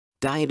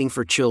Dieting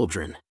for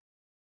children.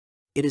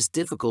 It is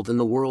difficult in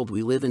the world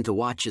we live in to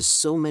watch as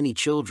so many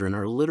children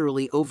are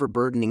literally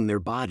overburdening their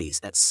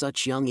bodies at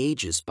such young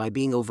ages by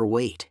being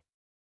overweight.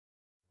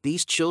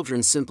 These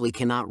children simply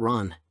cannot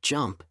run,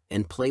 jump,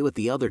 and play with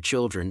the other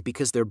children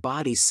because their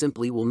bodies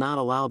simply will not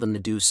allow them to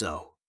do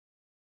so.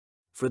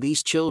 For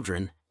these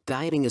children,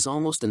 dieting is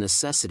almost a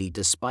necessity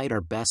despite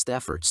our best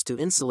efforts to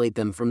insulate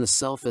them from the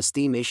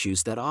self-esteem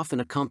issues that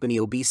often accompany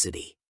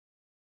obesity.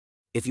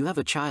 If you have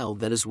a child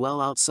that is well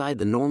outside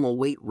the normal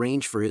weight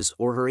range for his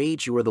or her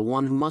age, you are the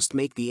one who must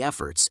make the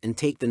efforts and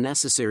take the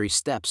necessary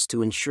steps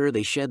to ensure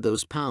they shed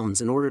those pounds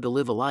in order to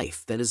live a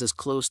life that is as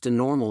close to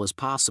normal as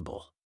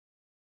possible.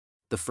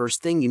 The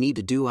first thing you need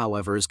to do,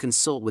 however, is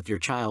consult with your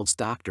child's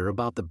doctor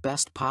about the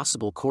best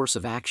possible course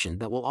of action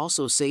that will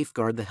also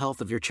safeguard the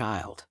health of your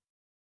child.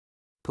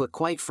 Put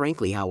quite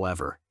frankly,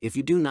 however, if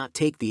you do not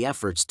take the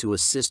efforts to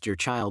assist your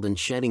child in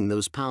shedding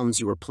those pounds,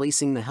 you are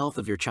placing the health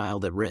of your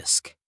child at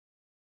risk.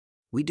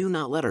 We do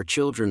not let our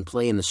children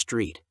play in the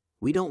street,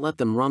 we don't let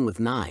them run with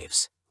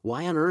knives.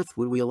 Why on earth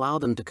would we allow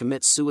them to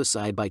commit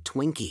suicide by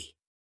Twinkie?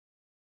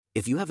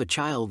 If you have a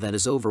child that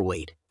is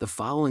overweight, the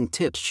following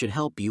tips should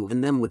help you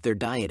and them with their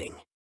dieting.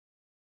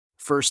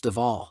 First of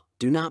all,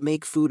 do not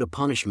make food a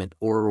punishment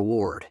or a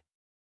reward.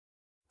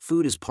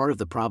 Food is part of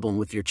the problem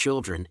with your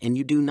children and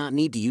you do not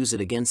need to use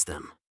it against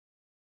them.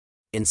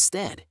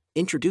 Instead,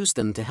 introduce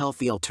them to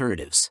healthy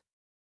alternatives.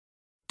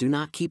 Do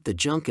not keep the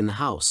junk in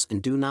the house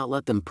and do not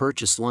let them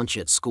purchase lunch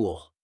at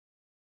school.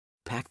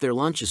 Pack their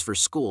lunches for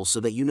school so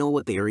that you know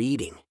what they are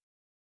eating.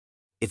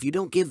 If you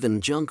don't give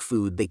them junk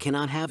food, they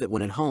cannot have it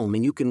when at home,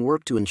 and you can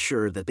work to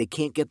ensure that they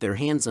can't get their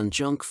hands on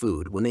junk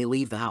food when they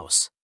leave the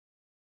house.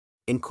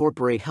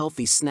 Incorporate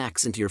healthy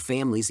snacks into your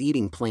family's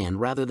eating plan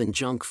rather than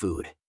junk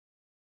food.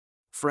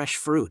 Fresh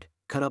fruit,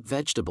 cut up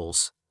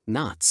vegetables,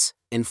 nuts,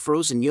 and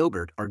frozen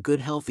yogurt are good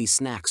healthy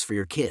snacks for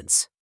your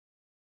kids.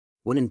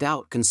 When in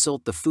doubt,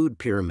 consult the food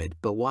pyramid,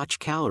 but watch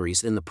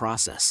calories in the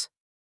process.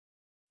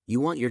 You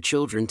want your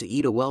children to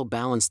eat a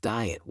well-balanced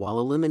diet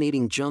while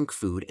eliminating junk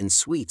food and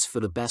sweets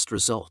for the best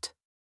result.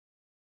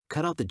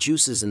 Cut out the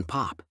juices and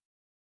pop.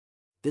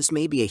 This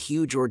may be a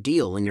huge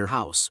ordeal in your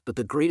house, but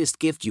the greatest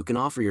gift you can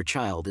offer your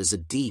child is a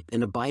deep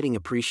and abiding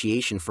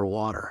appreciation for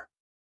water.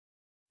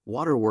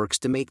 Water works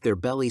to make their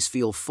bellies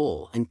feel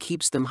full and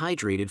keeps them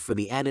hydrated for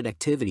the added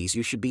activities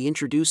you should be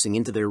introducing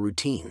into their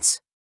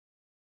routines.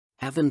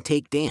 Have them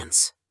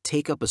dance,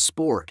 take up a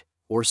sport,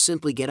 or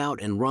simply get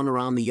out and run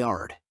around the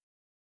yard.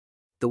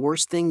 The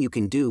worst thing you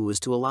can do is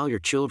to allow your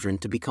children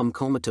to become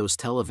comatose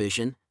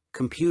television,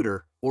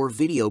 computer, or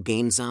video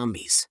game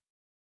zombies.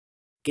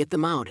 Get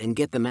them out and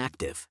get them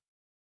active.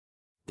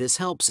 This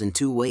helps in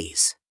two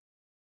ways.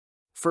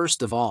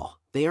 First of all,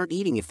 they aren't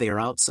eating if they are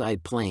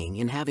outside playing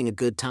and having a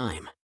good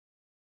time.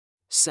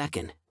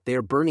 Second, they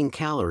are burning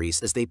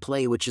calories as they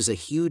play, which is a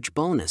huge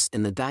bonus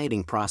in the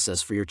dieting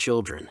process for your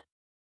children.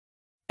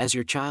 As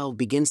your child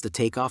begins to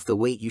take off the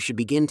weight, you should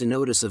begin to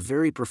notice a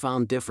very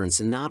profound difference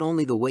in not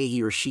only the way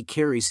he or she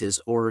carries his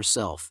or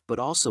herself, but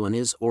also in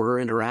his or her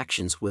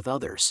interactions with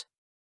others.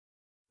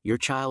 Your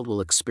child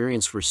will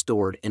experience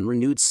restored and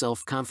renewed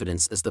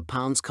self-confidence as the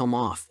pounds come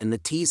off and the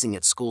teasing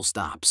at school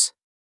stops.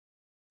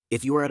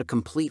 If you are at a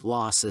complete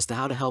loss as to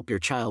how to help your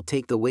child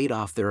take the weight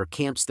off, there are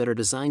camps that are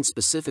designed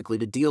specifically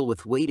to deal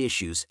with weight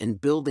issues and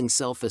building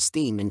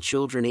self-esteem in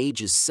children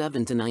ages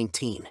 7 to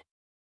 19.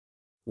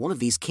 One of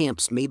these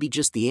camps may be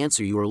just the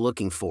answer you are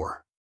looking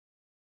for.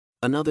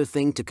 Another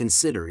thing to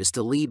consider is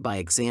to lead by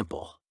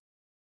example.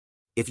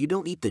 If you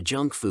don't eat the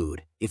junk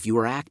food, if you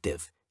are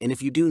active, and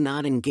if you do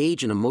not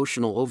engage in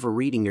emotional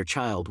overeating, your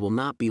child will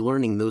not be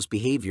learning those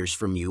behaviors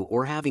from you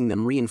or having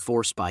them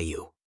reinforced by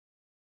you.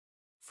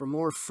 For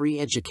more free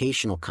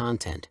educational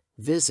content,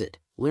 visit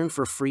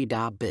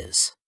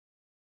learnforfree.biz.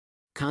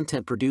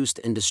 Content produced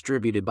and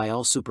distributed by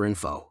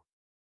AllSuperInfo.